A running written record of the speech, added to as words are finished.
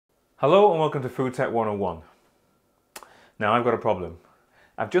Hello and welcome to FoodTech 101. Now I've got a problem.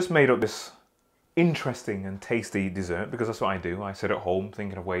 I've just made up this interesting and tasty dessert because that's what I do. I sit at home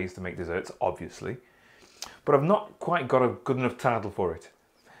thinking of ways to make desserts, obviously. But I've not quite got a good enough title for it.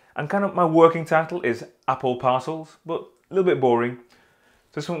 And kind of my working title is Apple Parcels, but a little bit boring.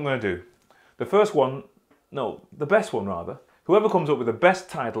 So this is what I'm going to do. The best one rather. Whoever comes up with the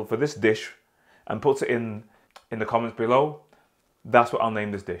best title for this dish and puts it in the comments below, that's what I'll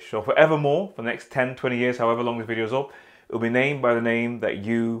name this dish. So forevermore, for the next 10, 20 years, however long this video is up, it'll be named by the name that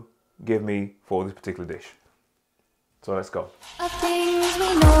you give me for this particular dish. So let's go.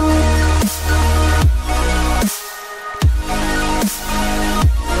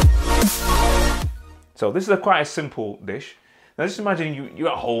 So this is quite a simple dish. Now just imagine you're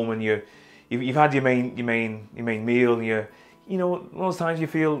at home and you've had your main meal, and you know, most times you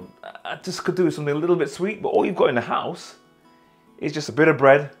feel, I just could do something a little bit sweet, but all you've got in the house is just a bit of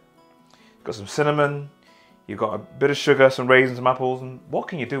bread, you've got some cinnamon, you've got a bit of sugar, some raisins, some apples, and what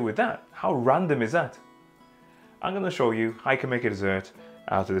can you do with that? How random is that? I'm going to show you how you can make a dessert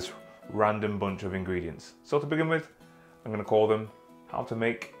out of this random bunch of ingredients. So to begin with, I'm going to call them how to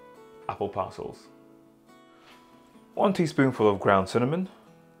make apple parcels. 1 teaspoonful of ground cinnamon,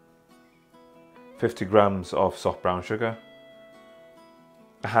 50 grams of soft brown sugar,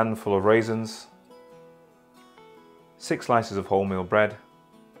 a handful of raisins, 6 slices of wholemeal bread,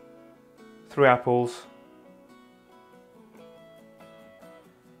 3 apples,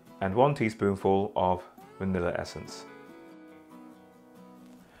 and 1 teaspoonful of vanilla essence.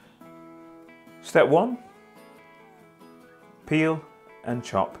 Step 1, peel and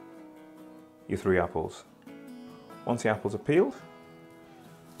chop your 3 apples. Once the apples are peeled,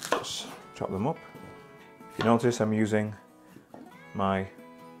 just chop them up. If you notice, I'm using my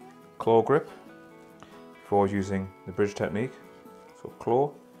claw grip. Before I was using the bridge technique, so claw.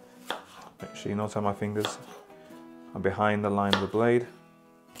 Make sure you notice how my fingers are behind the line of the blade.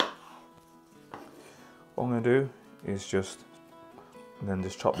 What I'm going to do is just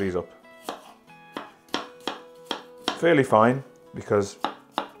chop these up. Fairly fine, because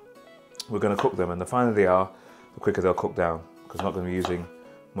we're going to cook them, and the finer they are, the quicker they'll cook down, because I'm not going to be using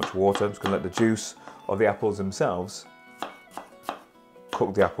much water. I'm just going to let the juice of the apples themselves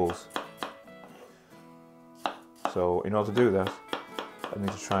cook the apples. So in order to do that, I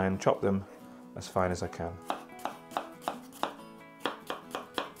need to try and chop them as fine as I can.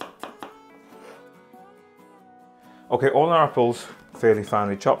 Okay, all our apples fairly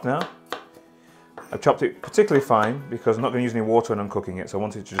finely chopped now. I've chopped it particularly fine because I'm not going to use any water when I'm cooking it, so I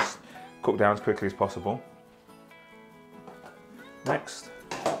want it to just cook down as quickly as possible. Next,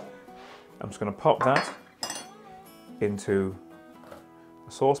 I'm just going to pop that into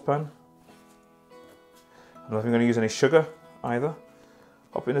a saucepan. I'm not going to use any sugar either.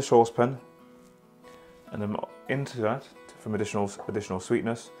 Pop it in the saucepan, and then into that, from additional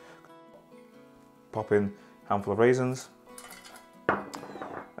sweetness, pop in a handful of raisins, and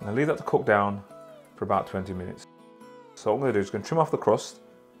then leave that to cook down for about 20 minutes. So what I'm going to do is trim off the crust,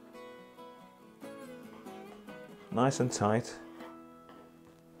 nice and tight.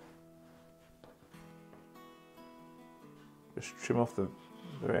 Just trim off the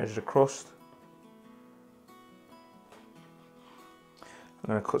edge of the crust.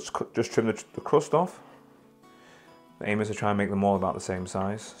 I'm going to just trim the crust off. The aim is to try and make them all about the same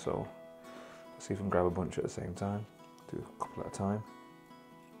size, so let's see if we can grab a bunch at the same time. Do a couple at a time.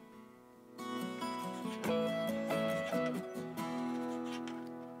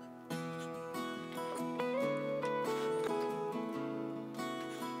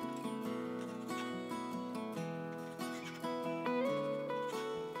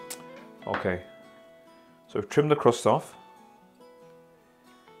 Okay, so we've trimmed the crust off.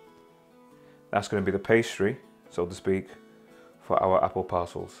 That's going to be the pastry, so to speak, for our apple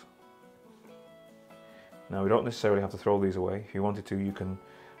parcels. Now we don't necessarily have to throw these away. If you wanted to, you can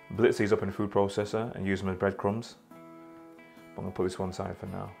blitz these up in a food processor and use them as breadcrumbs. But I'm going to put this one side for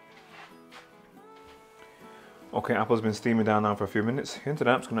now. Okay, apple's been steaming down now for a few minutes. Into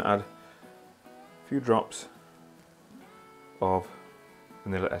that, I'm just going to add a few drops of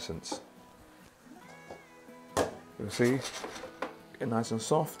vanilla essence. You'll see, get nice and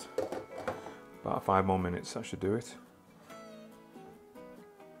soft. About 5 more minutes, that should do it.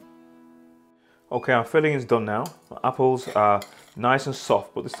 Okay, our filling is done now. Our apples are nice and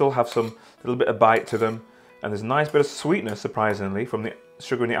soft, but they still have some little bit of bite to them. And there's a nice bit of sweetness, surprisingly, from the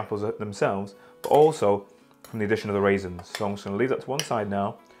sugar in the apples themselves, but also from the addition of the raisins. So I'm just going to leave that to one side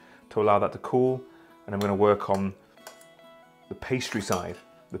now to allow that to cool. And I'm going to work on the pastry side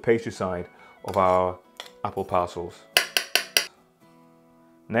of our apple parcels.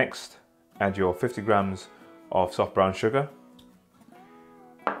 Next, add your 50 grams of soft brown sugar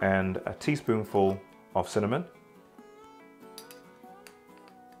and a teaspoonful of cinnamon.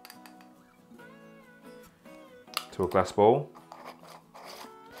 To a glass bowl,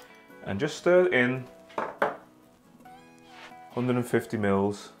 and just stir in 150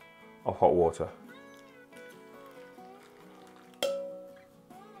 ml of hot water.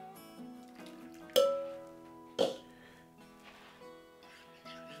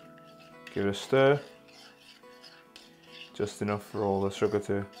 Give it a stir, just enough for all the sugar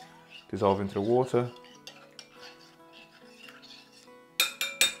to dissolve into the water,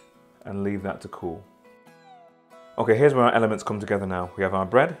 and leave that to cool. Okay, here's where our elements come together now. We have our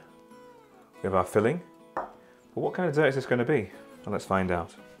bread, we have our filling, but what kind of dessert is this going to be? Well, let's find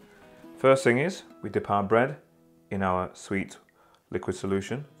out. First thing is, we dip our bread in our sweet liquid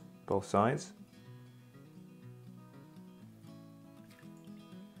solution, both sides.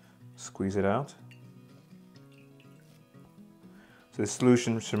 Squeeze it out. So this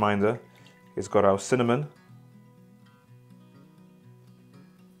solution, just a reminder, it's got our cinnamon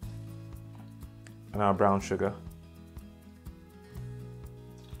and our brown sugar.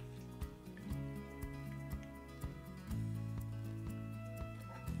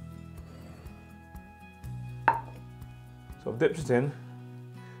 So I've dipped it in.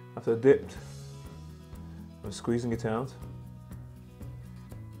 After I've dipped, I'm squeezing it out.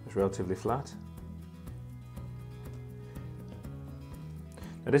 It's relatively flat.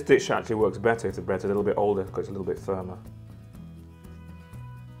 Now this dish actually works better if the bread's a little bit older because it's a little bit firmer.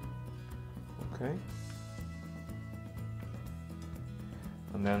 Okay.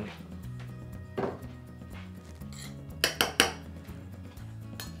 And then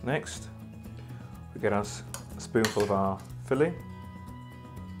next we get us a spoonful of our filling.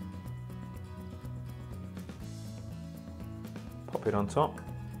 Pop it on top.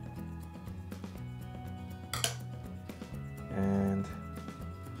 And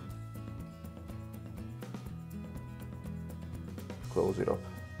close it up.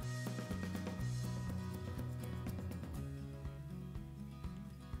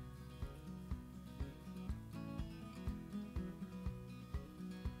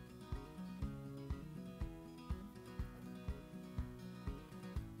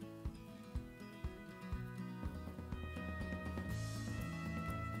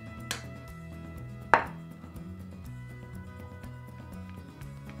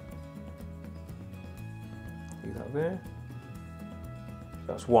 Leave that there.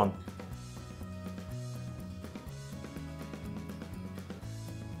 That's one.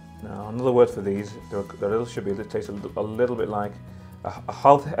 Now another word for these, there should be, they taste a little bit like a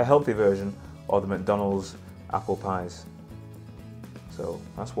healthy version of the McDonald's apple pies. So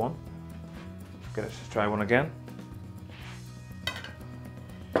that's one. Let's try one again.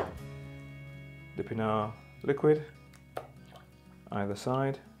 Dip in our liquid, either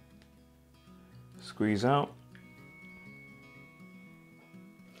side, squeeze out.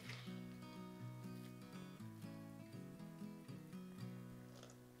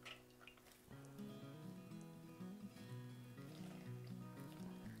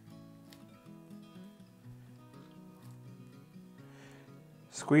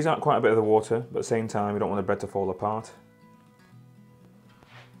 Squeeze out quite a bit of the water, but at the same time, you don't want the bread to fall apart.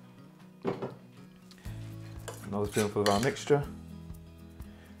 Another spoonful of our mixture.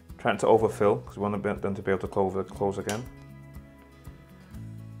 Trying to overfill, because we want them to be able to close again.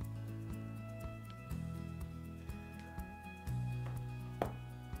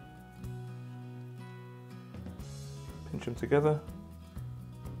 Pinch them together.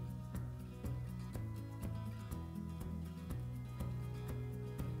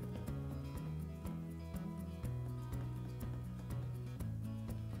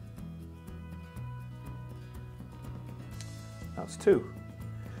 That's two.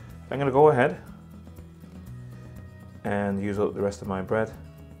 I'm going to go ahead and use up the rest of my bread,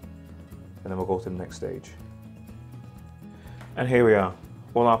 and then we'll go to the next stage. And here we are,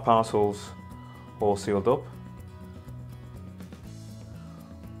 all our parcels all sealed up.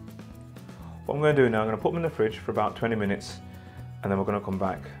 What I'm going to do now, I'm going to put them in the fridge for about 20 minutes, and then we're going to come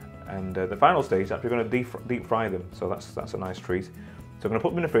back. And the final stage is actually going to deep fry them, so that's a nice treat. So I'm going to put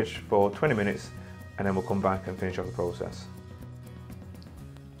them in the fridge for 20 minutes, and then we'll come back and finish off the process.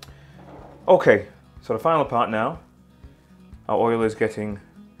 Okay, so the final part now, our oil is getting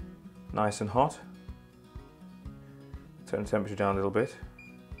nice and hot. Turn the temperature down a little bit.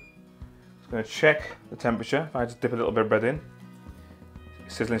 Just going to check the temperature. If I just dip a little bit of bread in,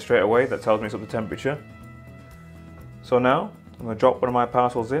 it's sizzling straight away, that tells me it's up to temperature. So now, I'm going to drop one of my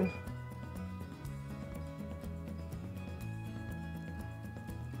parcels in.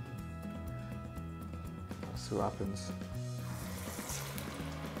 see what happens.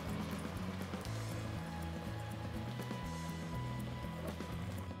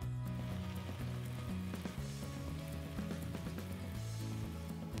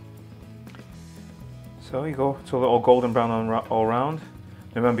 So you go to a little golden brown all round.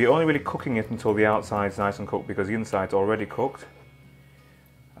 Remember, you're only really cooking it until the outside's nice and cooked because the inside's already cooked.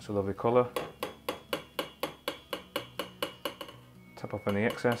 That's a lovely colour. Tap off any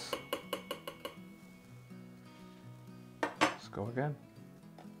excess. Let's go again.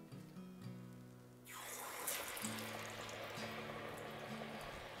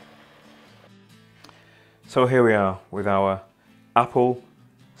 So here we are with our apple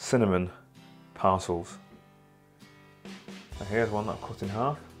cinnamon parcels. So here's one that I've cut in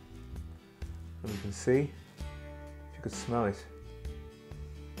half. And you can see, if you could smell it,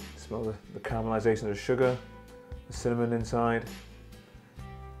 smell the caramelization of the sugar, the cinnamon inside.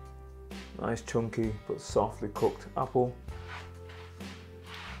 Nice chunky but softly cooked apple.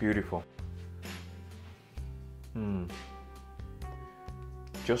 Beautiful.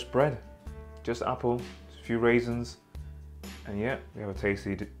 Just bread, just apple, just a few raisins, and yeah, we have a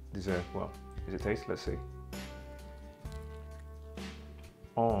tasty dessert. Well, is it tasty? Let's see.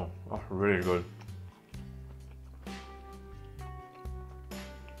 Oh, really good.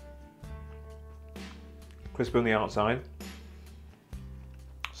 Crispy on the outside,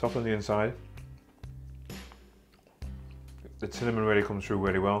 soft on the inside. The cinnamon really comes through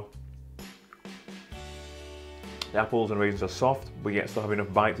really well. The apples and raisins are soft, but yet still have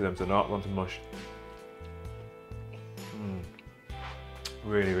enough bite to them to not want to mush.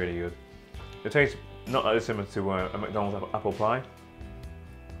 Really, really good. The taste not that similar to a McDonald's apple pie,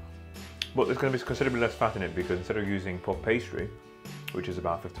 but there's going to be considerably less fat in it because instead of using puff pastry, which is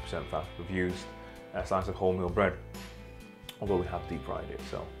about 50% fat, we've used a slice of wholemeal bread, although we have deep fried it.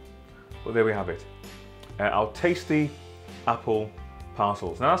 So, but there we have it. Our tasty apple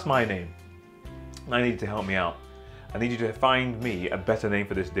parcels. Now that's my name. I need you to help me out. I need you to find me a better name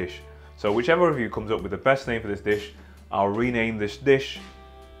for this dish. So whichever of you comes up with the best name for this dish, I'll rename this dish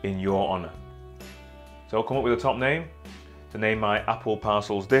in your honor. So I'll come up with a top name to name my apple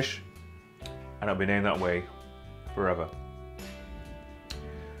parcels dish, and it'll be named that way forever.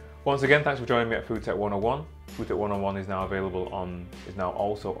 Once again, thanks for joining me at FoodTech 101. FoodTech 101 is now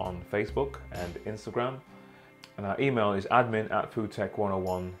also on Facebook and Instagram. And our email is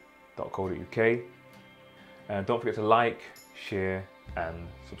admin@foodtech101.co.uk. And don't forget to like, share, and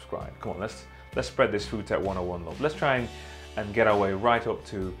subscribe. Come on, let's spread this FoodTech 101 love. Let's try and get our way right up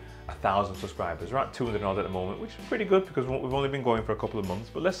to 1,000 subscribers. We're at 200 odd at the moment, which is pretty good because we've only been going for a couple of months.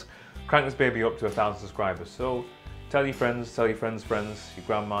 But let's crank this baby up to 1,000 subscribers. So tell your friends, your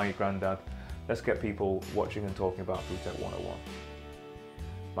grandma, your granddad. Let's get people watching and talking about FoodTech 101.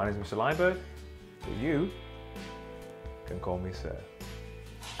 My name is Mr. Liebert, but you can call me Sir.